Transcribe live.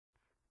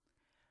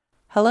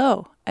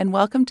Hello, and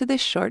welcome to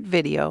this short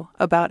video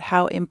about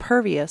how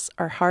impervious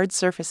or hard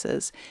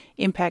surfaces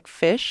impact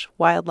fish,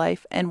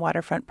 wildlife, and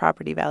waterfront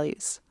property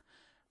values.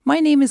 My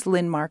name is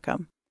Lynn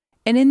Markham,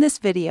 and in this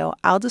video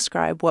I'll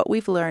describe what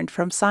we've learned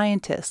from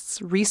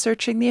scientists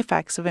researching the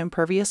effects of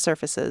impervious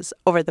surfaces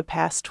over the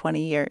past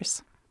 20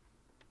 years.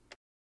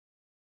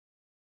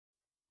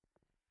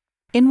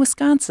 In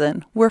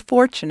Wisconsin, we're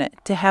fortunate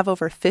to have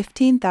over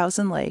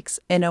 15,000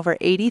 lakes and over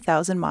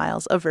 80,000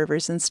 miles of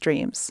rivers and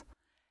streams.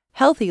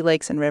 Healthy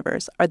lakes and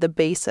rivers are the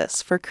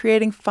basis for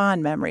creating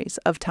fond memories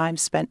of time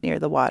spent near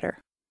the water.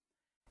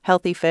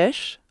 Healthy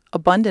fish,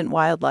 abundant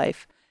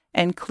wildlife,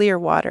 and clear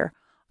water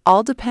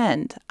all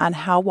depend on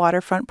how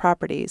waterfront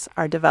properties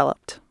are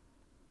developed.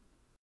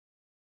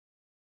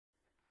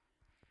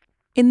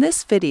 In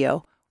this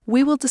video,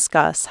 we will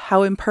discuss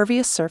how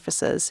impervious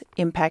surfaces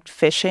impact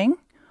fishing,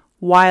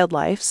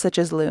 wildlife such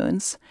as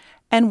loons,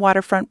 and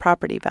waterfront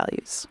property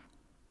values.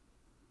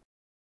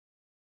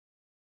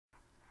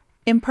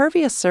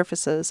 Impervious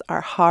surfaces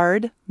are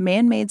hard,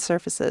 man-made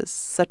surfaces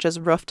such as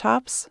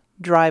rooftops,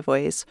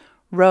 driveways,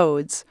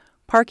 roads,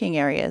 parking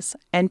areas,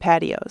 and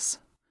patios.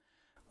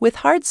 With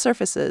hard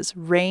surfaces,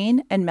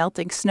 rain and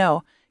melting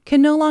snow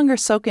can no longer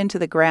soak into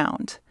the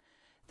ground.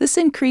 This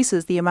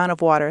increases the amount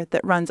of water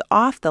that runs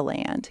off the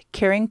land,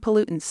 carrying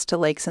pollutants to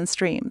lakes and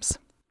streams.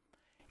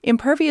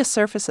 Impervious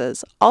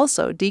surfaces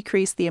also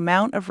decrease the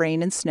amount of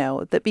rain and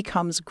snow that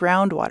becomes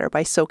groundwater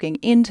by soaking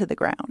into the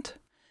ground.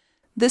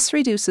 This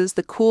reduces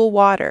the cool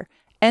water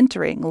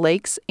entering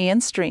lakes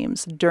and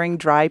streams during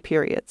dry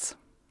periods.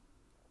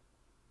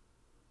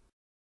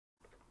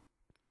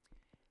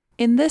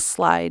 In this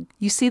slide,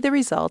 you see the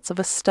results of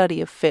a study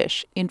of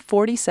fish in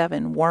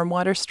 47 warm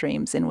water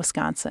streams in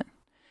Wisconsin.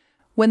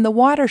 When the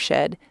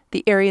watershed,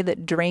 the area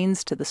that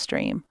drains to the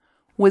stream,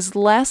 was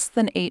less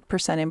than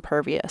 8%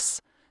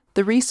 impervious,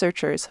 the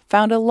researchers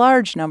found a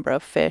large number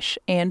of fish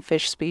and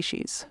fish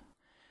species.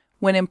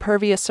 When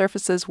impervious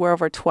surfaces were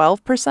over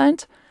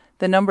 12%,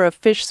 the number of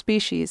fish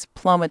species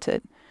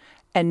plummeted,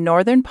 and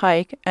northern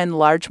pike and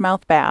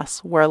largemouth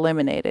bass were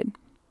eliminated.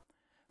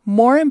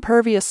 More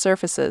impervious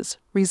surfaces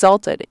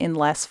resulted in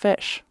less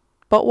fish.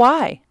 But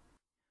why?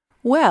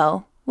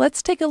 Well,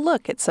 let's take a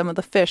look at some of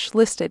the fish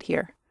listed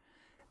here.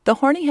 The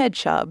horny-head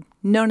chub,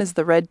 known as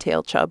the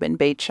red-tailed chub in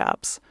bait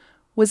shops,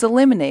 was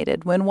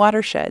eliminated when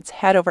watersheds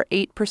had over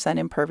 8%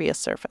 impervious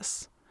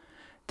surface.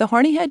 The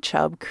horny-head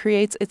chub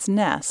creates its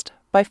nest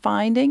by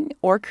finding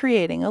or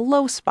creating a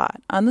low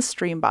spot on the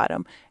stream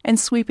bottom and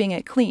sweeping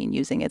it clean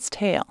using its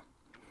tail.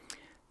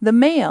 The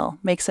male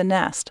makes a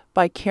nest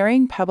by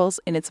carrying pebbles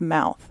in its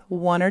mouth,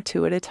 one or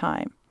two at a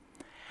time.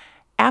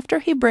 After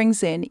he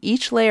brings in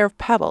each layer of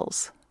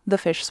pebbles, the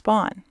fish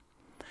spawn.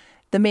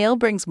 The male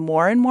brings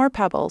more and more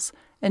pebbles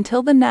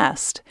until the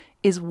nest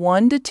is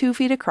 1 to 2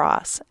 feet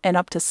across and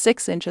up to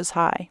 6 inches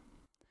high.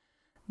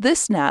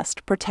 This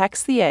nest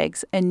protects the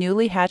eggs and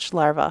newly hatched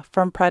larvae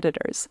from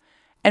predators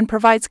and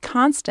provides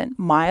constant,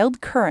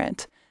 mild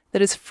current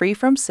that is free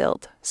from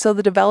silt so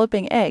the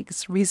developing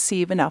eggs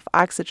receive enough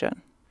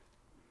oxygen.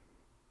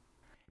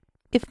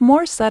 If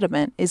more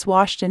sediment is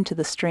washed into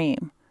the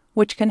stream,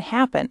 which can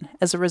happen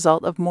as a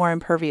result of more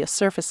impervious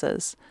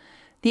surfaces,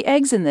 the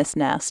eggs in this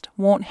nest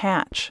won't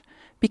hatch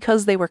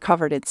because they were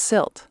covered in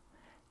silt,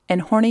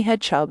 and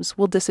horny-head chubs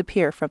will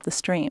disappear from the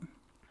stream.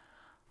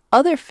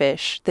 Other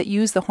fish that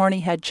use the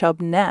horny-head chub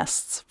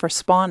nests for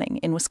spawning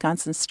in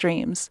Wisconsin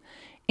streams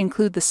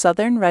include the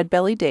southern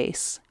red-bellied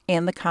dace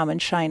and the common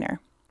shiner.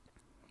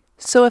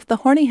 So if the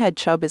horny-head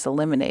chub is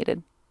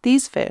eliminated,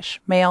 these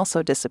fish may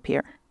also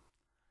disappear.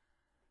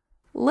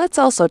 Let's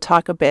also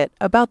talk a bit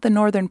about the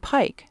northern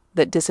pike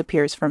that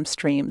disappears from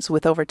streams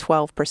with over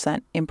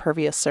 12%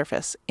 impervious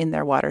surface in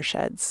their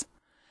watersheds.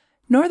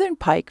 Northern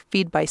pike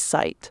feed by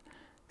sight,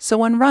 so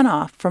when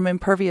runoff from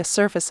impervious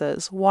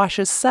surfaces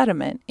washes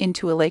sediment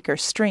into a lake or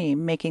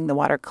stream, making the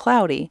water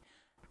cloudy,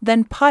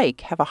 then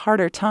pike have a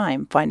harder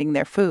time finding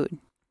their food.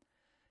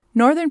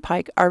 Northern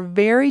pike are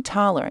very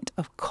tolerant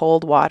of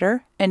cold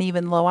water and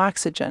even low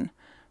oxygen,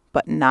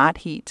 but not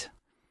heat.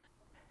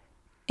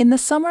 In the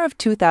summer of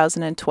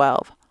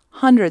 2012,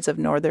 hundreds of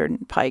northern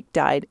pike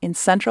died in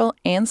central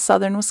and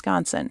southern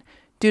Wisconsin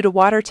due to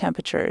water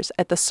temperatures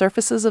at the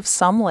surfaces of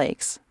some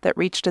lakes that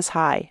reached as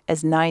high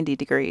as 90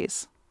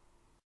 degrees.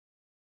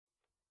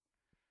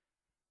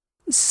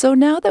 So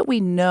now that we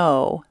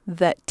know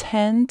that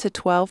 10 to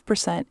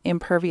 12%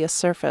 impervious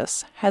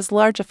surface has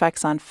large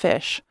effects on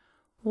fish,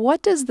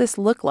 what does this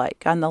look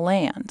like on the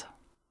land?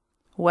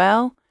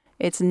 Well,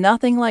 it's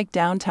nothing like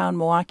downtown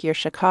Milwaukee or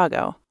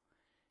Chicago.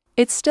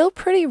 It's still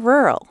pretty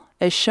rural,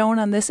 as shown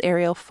on this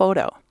aerial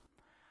photo.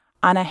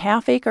 On a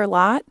half-acre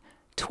lot,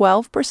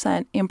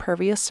 12%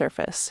 impervious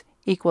surface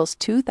equals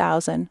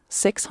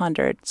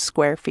 2,600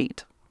 square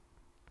feet.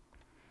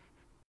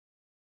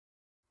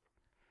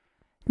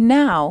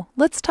 Now,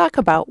 let's talk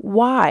about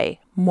why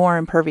more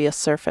impervious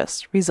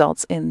surface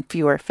results in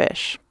fewer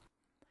fish.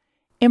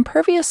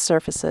 Impervious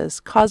surfaces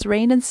cause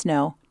rain and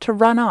snow to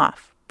run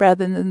off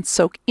rather than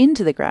soak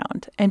into the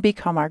ground and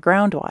become our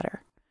groundwater.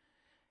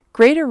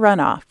 Greater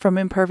runoff from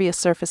impervious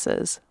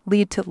surfaces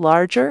lead to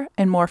larger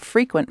and more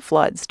frequent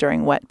floods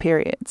during wet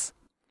periods.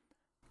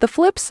 The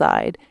flip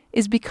side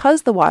is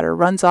because the water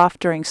runs off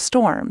during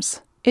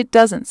storms, it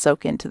doesn't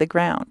soak into the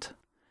ground.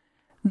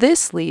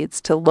 This leads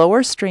to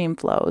lower stream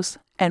flows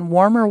and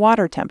warmer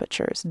water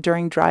temperatures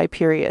during dry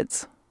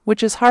periods,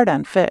 which is hard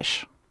on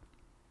fish.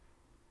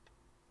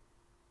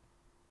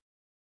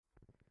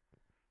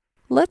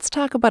 Let's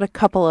talk about a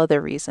couple other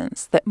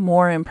reasons that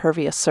more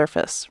impervious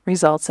surface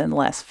results in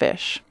less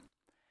fish.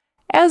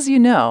 As you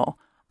know,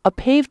 a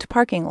paved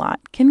parking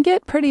lot can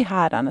get pretty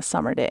hot on a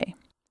summer day.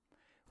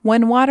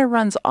 When water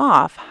runs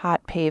off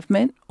hot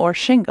pavement or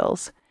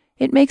shingles,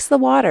 it makes the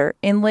water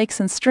in lakes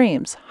and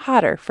streams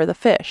hotter for the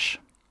fish.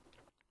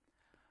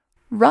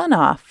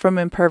 Runoff from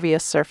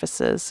impervious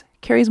surfaces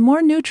carries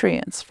more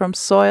nutrients from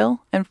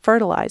soil and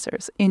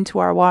fertilizers into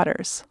our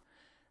waters.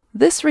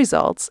 This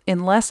results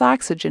in less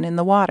oxygen in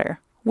the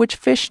water, which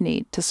fish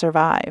need to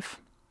survive.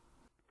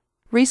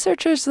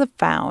 Researchers have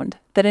found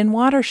that in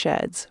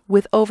watersheds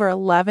with over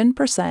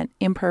 11%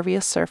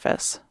 impervious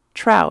surface,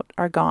 trout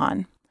are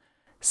gone.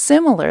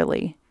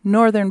 Similarly,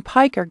 northern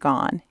pike are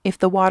gone if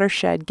the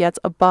watershed gets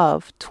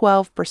above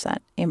 12%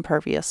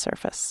 impervious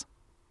surface.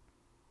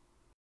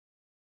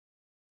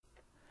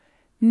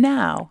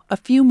 Now, a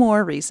few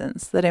more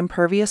reasons that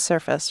impervious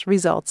surface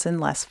results in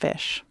less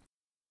fish.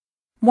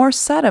 More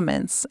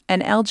sediments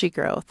and algae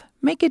growth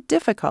make it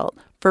difficult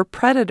for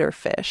predator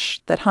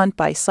fish that hunt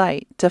by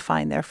sight to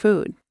find their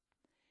food.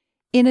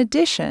 In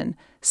addition,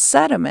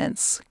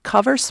 sediments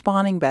cover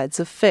spawning beds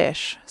of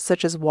fish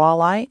such as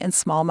walleye and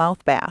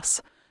smallmouth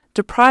bass,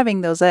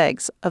 depriving those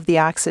eggs of the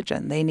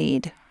oxygen they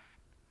need.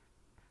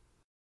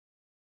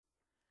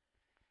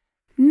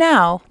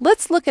 Now,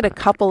 let's look at a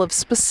couple of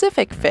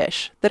specific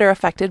fish that are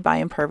affected by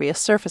impervious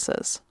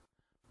surfaces.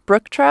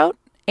 Brook trout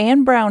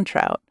and brown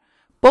trout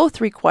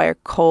both require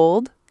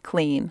cold,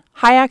 clean,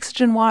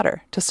 high-oxygen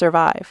water to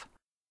survive.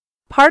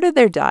 Part of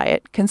their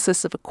diet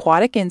consists of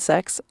aquatic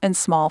insects and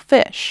small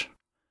fish.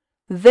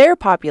 Their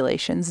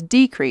populations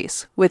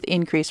decrease with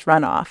increased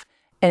runoff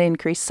and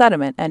increased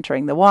sediment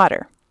entering the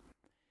water.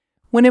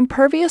 When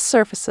impervious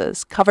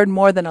surfaces covered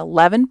more than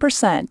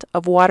 11%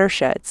 of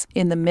watersheds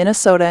in the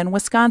Minnesota and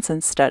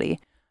Wisconsin study,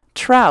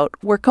 trout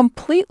were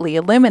completely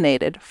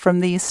eliminated from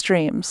these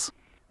streams.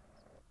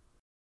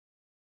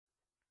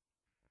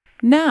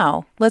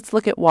 Now, let's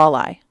look at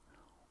walleye.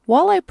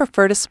 Walleye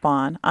prefer to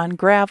spawn on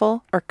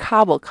gravel or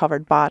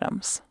cobble-covered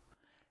bottoms.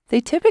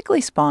 They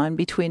typically spawn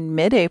between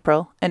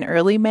mid-April and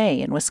early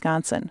May in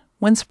Wisconsin,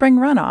 when spring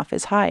runoff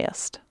is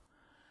highest.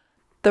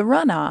 The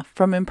runoff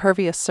from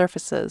impervious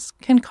surfaces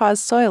can cause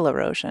soil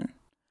erosion.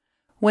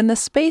 When the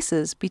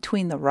spaces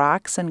between the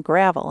rocks and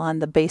gravel on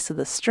the base of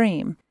the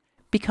stream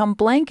become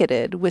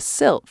blanketed with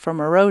silt from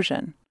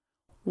erosion,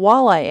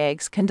 walleye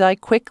eggs can die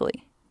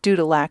quickly due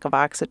to lack of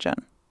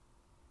oxygen.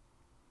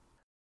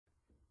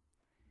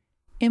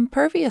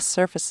 Impervious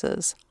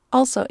surfaces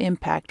also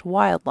impact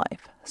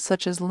wildlife,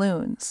 such as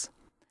loons.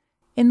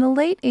 In the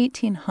late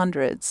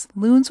 1800s,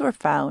 loons were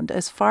found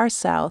as far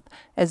south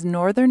as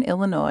northern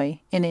Illinois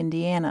and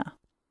Indiana.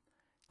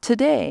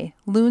 Today,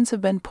 loons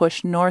have been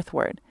pushed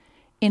northward,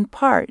 in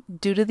part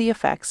due to the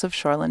effects of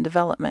shoreland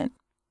development.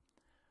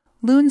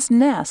 Loons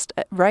nest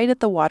right at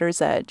the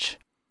water's edge,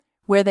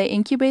 where they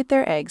incubate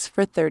their eggs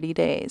for 30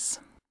 days.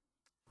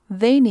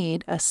 They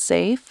need a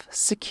safe,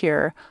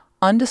 secure,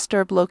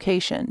 undisturbed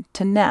location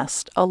to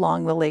nest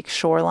along the lake's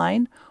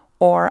shoreline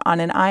or on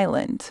an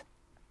island.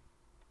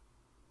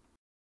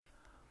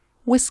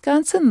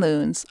 Wisconsin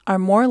loons are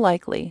more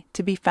likely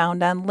to be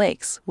found on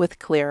lakes with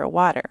clearer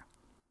water.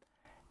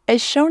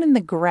 As shown in the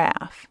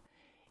graph,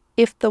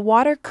 if the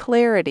water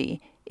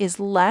clarity is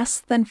less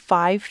than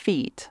 5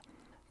 feet,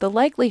 the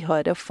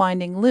likelihood of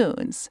finding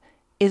loons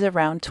is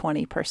around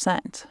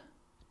 20%,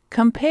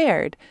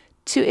 compared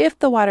to if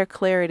the water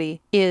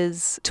clarity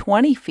is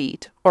 20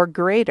 feet or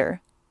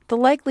greater, the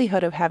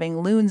likelihood of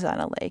having loons on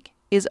a lake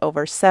is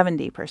over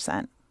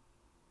 70%.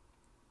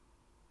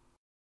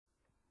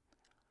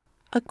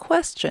 A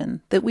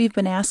question that we've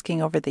been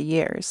asking over the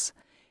years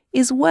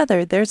is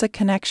whether there's a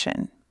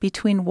connection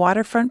between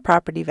waterfront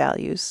property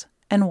values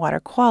and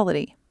water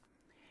quality.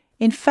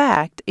 In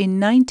fact, in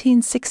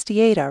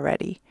 1968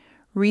 already,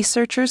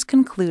 researchers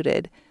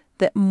concluded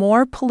that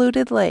more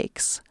polluted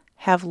lakes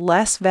have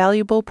less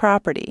valuable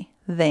property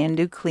than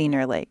do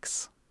cleaner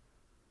lakes.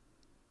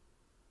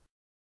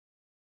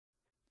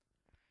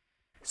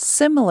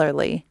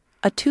 Similarly,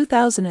 a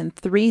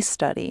 2003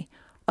 study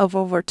of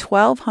over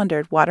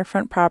 1,200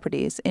 waterfront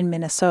properties in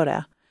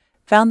Minnesota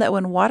found that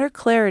when water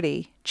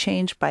clarity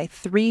changed by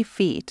 3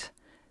 feet,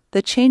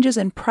 the changes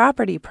in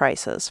property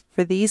prices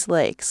for these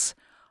lakes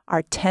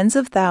are tens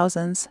of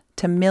thousands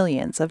to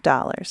millions of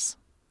dollars.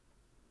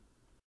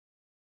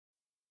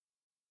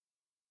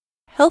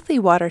 Healthy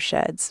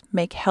watersheds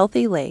make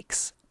healthy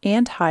lakes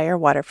and higher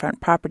waterfront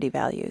property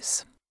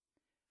values.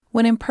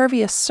 When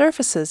impervious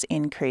surfaces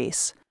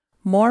increase,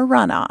 more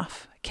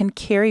runoff can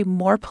carry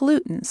more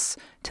pollutants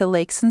to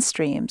lakes and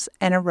streams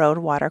and erode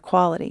water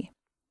quality.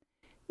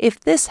 If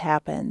this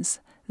happens,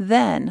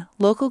 Then,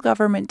 local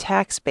government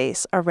tax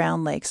base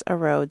around lakes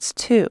erodes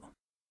too.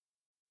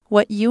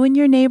 What you and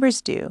your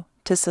neighbors do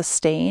to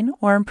sustain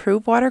or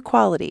improve water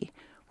quality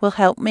will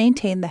help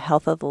maintain the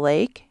health of the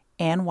lake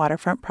and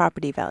waterfront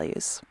property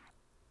values.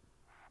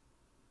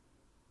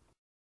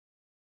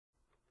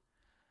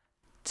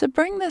 To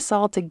bring this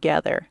all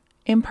together,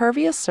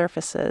 impervious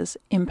surfaces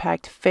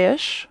impact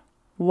fish,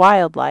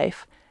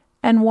 wildlife,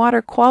 and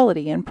water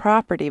quality and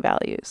property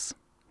values.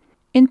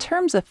 In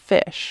terms of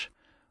fish,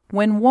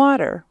 when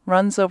water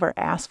runs over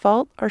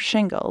asphalt or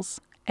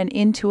shingles and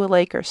into a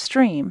lake or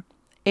stream,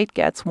 it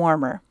gets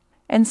warmer,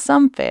 and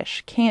some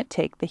fish can't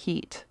take the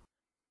heat.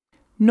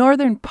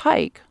 Northern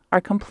pike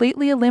are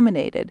completely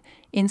eliminated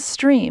in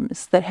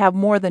streams that have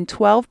more than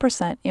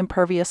 12%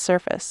 impervious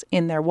surface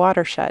in their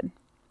watershed.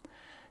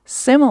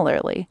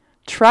 Similarly,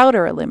 trout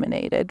are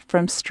eliminated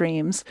from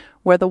streams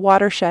where the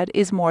watershed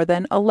is more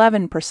than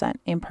 11%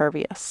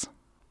 impervious.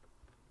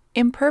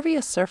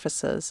 Impervious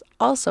surfaces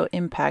also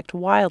impact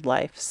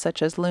wildlife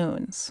such as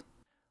loons.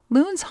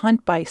 Loons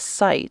hunt by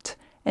sight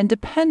and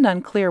depend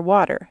on clear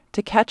water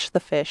to catch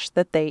the fish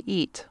that they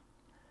eat.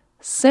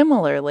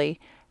 Similarly,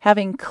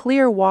 having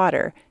clear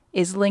water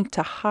is linked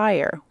to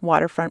higher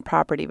waterfront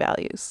property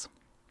values.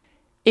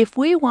 If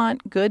we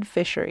want good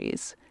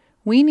fisheries,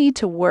 we need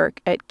to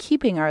work at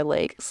keeping our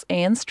lakes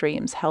and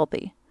streams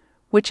healthy,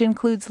 which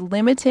includes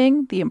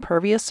limiting the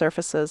impervious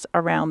surfaces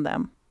around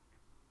them.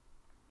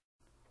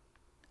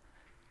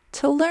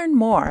 To learn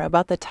more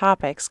about the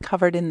topics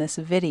covered in this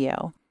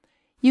video,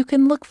 you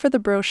can look for the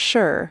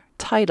brochure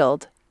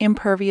titled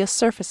Impervious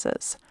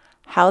Surfaces: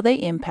 How They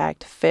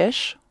Impact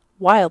Fish,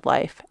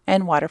 Wildlife,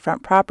 and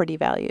Waterfront Property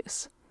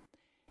Values.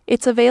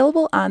 It's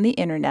available on the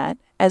internet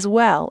as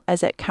well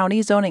as at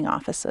county zoning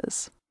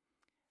offices.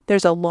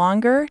 There's a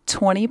longer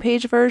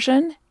 20-page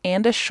version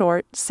and a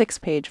short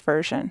 6-page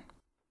version.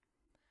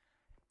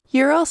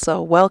 You're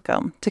also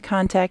welcome to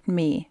contact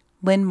me,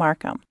 Lynn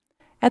Markham,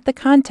 at the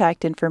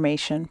contact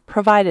information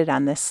provided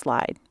on this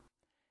slide.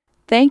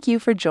 Thank you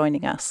for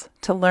joining us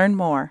to learn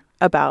more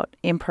about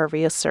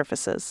impervious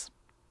surfaces.